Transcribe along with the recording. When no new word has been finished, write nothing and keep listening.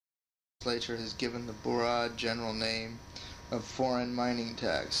legislature has given the broad general name of foreign mining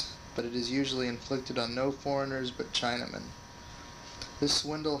tax, but it is usually inflicted on no foreigners but Chinamen. This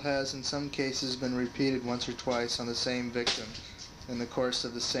swindle has in some cases been repeated once or twice on the same victim in the course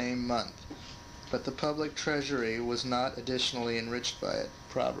of the same month, but the public treasury was not additionally enriched by it,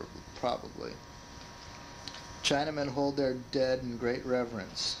 probably. Chinamen hold their dead in great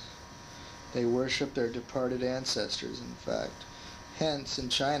reverence. They worship their departed ancestors, in fact. Hence, in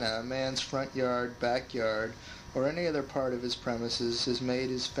China, a man's front yard, backyard, or any other part of his premises is made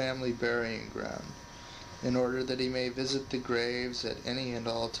his family burying ground, in order that he may visit the graves at any and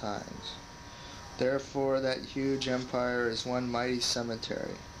all times. Therefore, that huge empire is one mighty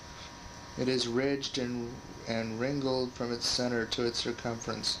cemetery. It is ridged and ringled from its center to its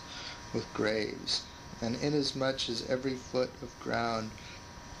circumference with graves, and inasmuch as every foot of ground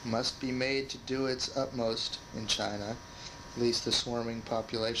must be made to do its utmost in China, lest the swarming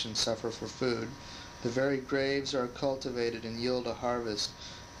population suffer for food, the very graves are cultivated and yield a harvest,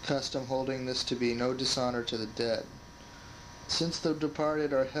 custom holding this to be no dishonor to the dead. Since the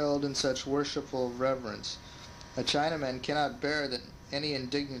departed are held in such worshipful reverence, a Chinaman cannot bear that any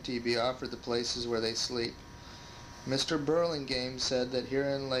indignity be offered the places where they sleep. Mr. Burlingame said that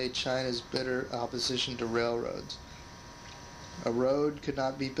herein lay China's bitter opposition to railroads. A road could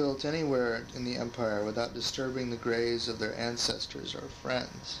not be built anywhere in the empire without disturbing the graves of their ancestors or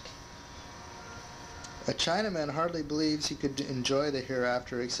friends. A Chinaman hardly believes he could enjoy the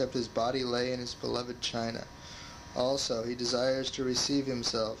hereafter except his body lay in his beloved China. Also, he desires to receive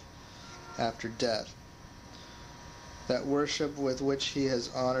himself after death, that worship with which he has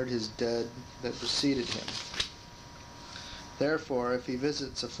honored his dead that preceded him. Therefore, if he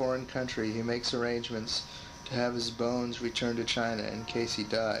visits a foreign country, he makes arrangements to have his bones returned to China in case he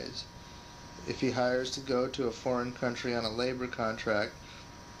dies. If he hires to go to a foreign country on a labor contract,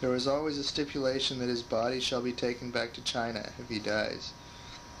 there is always a stipulation that his body shall be taken back to China if he dies.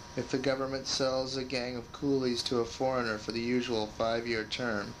 If the government sells a gang of coolies to a foreigner for the usual 5-year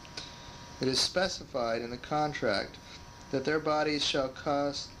term, it is specified in the contract that their bodies shall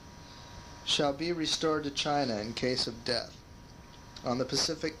be restored to China in case of death. On the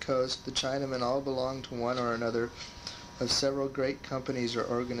Pacific coast, the Chinamen all belong to one or another of several great companies or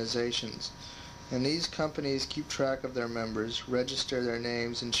organizations, and these companies keep track of their members, register their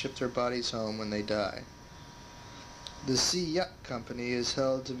names, and ship their bodies home when they die. The Si Yuk Company is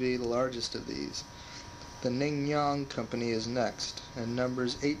held to be the largest of these. The Ningyang Company is next, and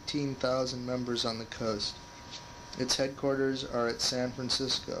numbers 18,000 members on the coast. Its headquarters are at San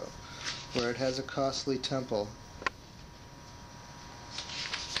Francisco, where it has a costly temple,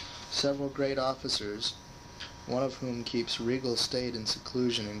 several great officers, one of whom keeps regal state in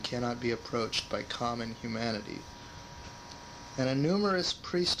seclusion and cannot be approached by common humanity, and a numerous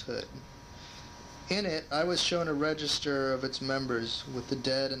priesthood. In it I was shown a register of its members, with the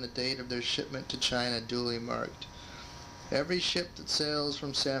dead and the date of their shipment to China duly marked. Every ship that sails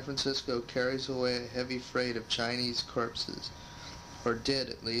from San Francisco carries away a heavy freight of Chinese corpses, or did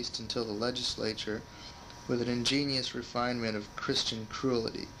at least until the legislature, with an ingenious refinement of Christian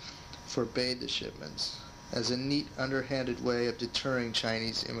cruelty, forbade the shipments, as a neat underhanded way of deterring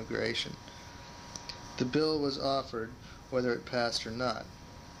Chinese immigration. The bill was offered, whether it passed or not.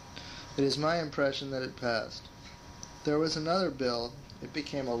 It is my impression that it passed. There was another bill, it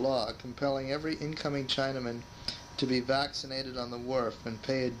became a law, compelling every incoming Chinaman to be vaccinated on the wharf and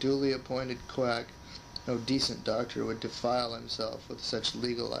pay a duly appointed quack. No decent doctor would defile himself with such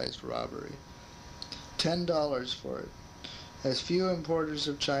legalized robbery. $10 for it. As few importers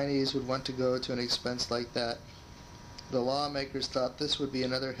of Chinese would want to go to an expense like that, the lawmakers thought this would be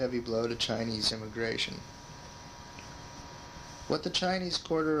another heavy blow to Chinese immigration. What the Chinese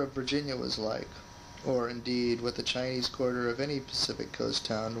quarter of Virginia was like, or indeed what the Chinese quarter of any Pacific Coast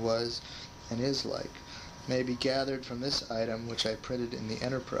town was and is like, may be gathered from this item which I printed in the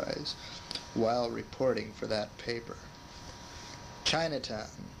Enterprise while reporting for that paper. Chinatown.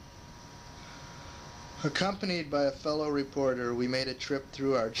 Accompanied by a fellow reporter, we made a trip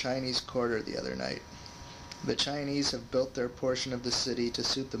through our Chinese quarter the other night. The Chinese have built their portion of the city to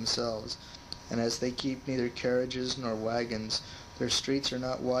suit themselves, and as they keep neither carriages nor wagons, their streets are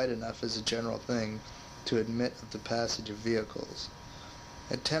not wide enough as a general thing to admit of the passage of vehicles.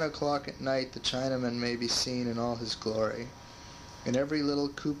 At 10 o'clock at night the Chinaman may be seen in all his glory. In every little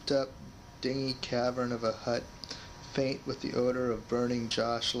cooped-up, dingy cavern of a hut, faint with the odor of burning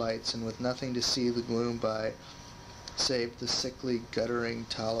Josh lights and with nothing to see the gloom by, save the sickly, guttering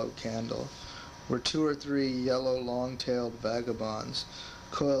tallow candle, were 2 or 3 yellow, long-tailed vagabonds,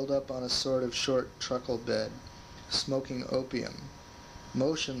 coiled up on a sort of short truckle bed, smoking opium,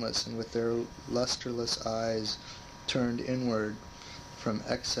 motionless and with their lusterless eyes turned inward from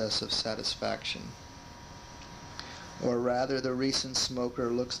excess of satisfaction. Or rather, the recent smoker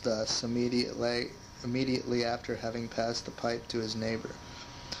looks thus immediately after having passed the pipe to his neighbor.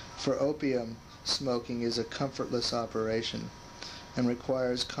 For opium smoking is a comfortless operation and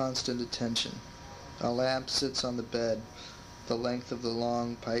requires constant attention. A lamp sits on the bed, the length of the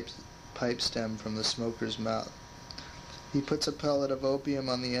long pipe stem from the smoker's mouth. He puts a pellet of opium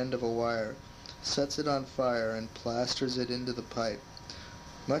on the end of a wire, sets it on fire, and plasters it into the pipe,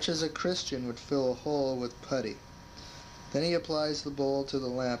 much as a Christian would fill a hole with putty. Then he applies the bowl to the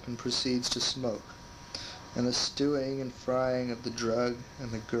lamp and proceeds to smoke, and the stewing and frying of the drug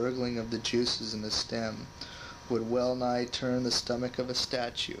and the gurgling of the juices in the stem would well nigh turn the stomach of a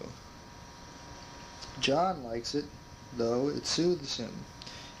statue. John likes it, though it soothes him.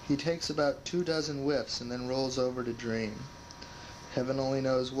 He takes about 24 whiffs and then rolls over to dream. Heaven only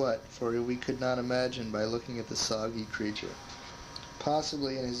knows what, for we could not imagine by looking at the soggy creature.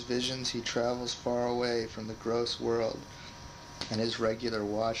 Possibly in his visions he travels far away from the gross world and his regular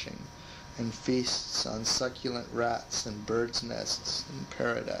washing, and feasts on succulent rats and birds' nests in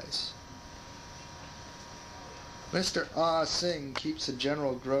paradise. Mr. Ah Sing keeps a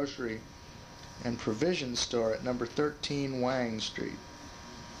general grocery and provision store at number 13 Wang Street.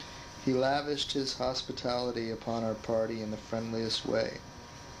 He lavished his hospitality upon our party in the friendliest way.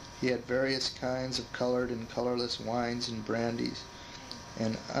 He had various kinds of colored and colorless wines and brandies,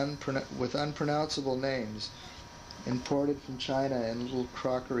 and with unpronounceable names, imported from China in little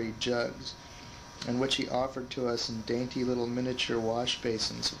crockery jugs, and which he offered to us in dainty little miniature wash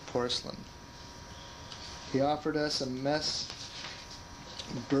basins of porcelain. He offered us a mess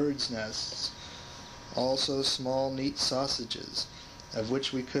of birds' nests, also small neat sausages, of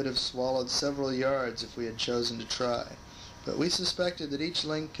which we could have swallowed several yards if we had chosen to try, but we suspected that each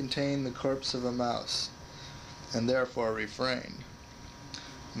link contained the corpse of a mouse, and therefore refrained.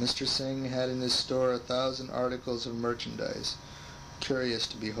 Mr. Singh had in his store 1,000 articles of merchandise, curious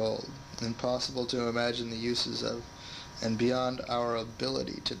to behold, impossible to imagine the uses of, and beyond our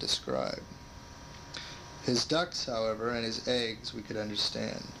ability to describe. His ducks, however, and his eggs we could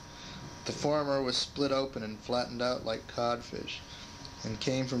understand. The former was split open and flattened out like codfish, and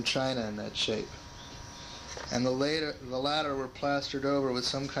came from China in that shape, and the latter were plastered over with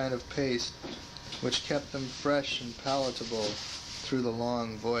some kind of paste which kept them fresh and palatable through the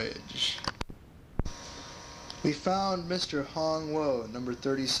long voyage. We found Mr. Hong Wo, number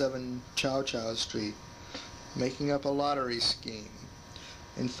 37 Chow Chow Street, making up a lottery scheme.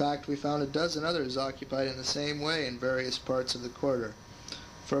 In fact, we found a dozen others occupied in the same way in various parts of the quarter,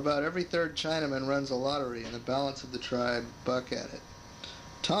 for about every third Chinaman runs a lottery, and the balance of the tribe buck at it.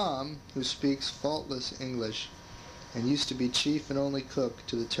 Tom, who speaks faultless English, and used to be chief and only cook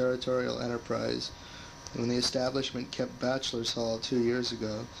to the Territorial Enterprise when the establishment kept Bachelor's Hall 2 years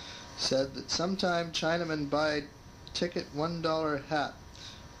ago, said that sometime Chinamen buy ticket $1 hat,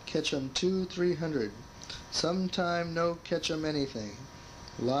 catch 'em 200-300, sometime no catch 'em anything.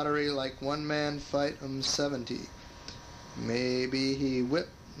 Lottery like one man fight 'em 70. Maybe he whip,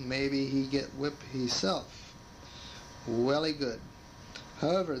 maybe he get whip himself. Welly good.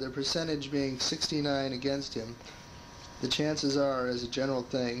 However, the percentage being 69 against him, the chances are, as a general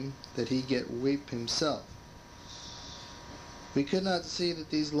thing, that he get whip himself. We could not see that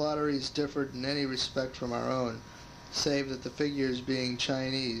these lotteries differed in any respect from our own, save that the figures being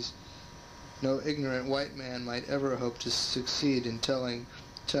Chinese, no ignorant white man might ever hope to succeed in telling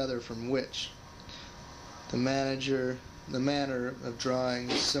t'other from which. The manner of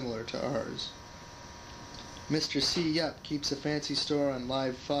drawing is similar to ours. Mr. C. Yup keeps a fancy store on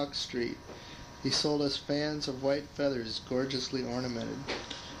Live Fox Street. He sold us fans of white feathers gorgeously ornamented,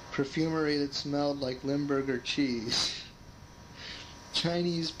 perfumery that smelled like Limburger cheese,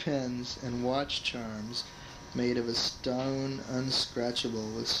 Chinese pens, and watch charms made of a stone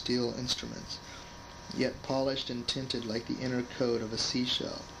unscratchable with steel instruments, yet polished and tinted like the inner coat of a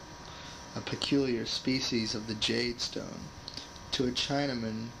seashell, a peculiar species of the jade stone, to a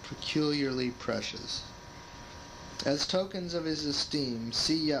Chinaman peculiarly precious. As tokens of his esteem,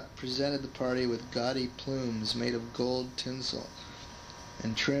 C. Yup presented the party with gaudy plumes made of gold tinsel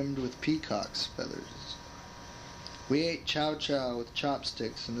and trimmed with peacock's feathers. We ate chow chow with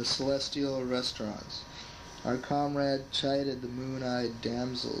chopsticks in the celestial restaurants. Our comrade chided the moon-eyed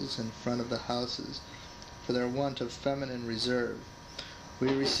damsels in front of the houses for their want of feminine reserve.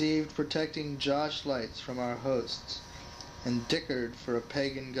 We received protecting josh lights from our hosts, and dickered for a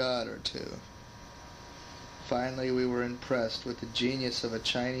pagan god or two. Finally, we were impressed with the genius of a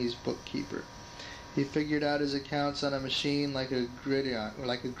Chinese bookkeeper. He figured out his accounts on a machine like a gridiron,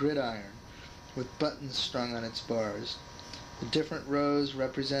 with buttons strung on its bars. The different rows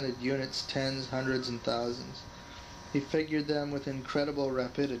represented units, tens, hundreds, and thousands. He figured them with incredible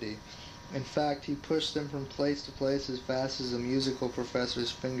rapidity. In fact, he pushed them from place to place as fast as a musical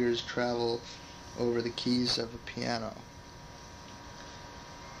professor's fingers travel over the keys of a piano.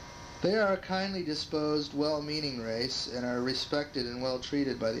 They are a kindly disposed, well-meaning race, and are respected and well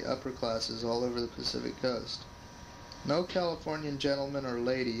treated by the upper classes all over the Pacific coast. No Californian gentleman or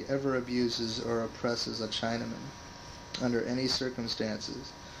lady ever abuses or oppresses a Chinaman, under any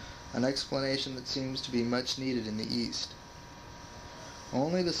circumstances, an explanation that seems to be much needed in the East.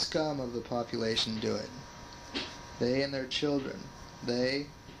 Only the scum of the population do it. They and their children. They,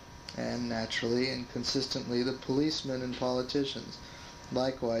 and naturally and consistently, the policemen and politicians.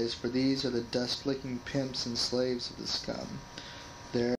 Likewise, for these are the dust-licking pimps and slaves of the scum,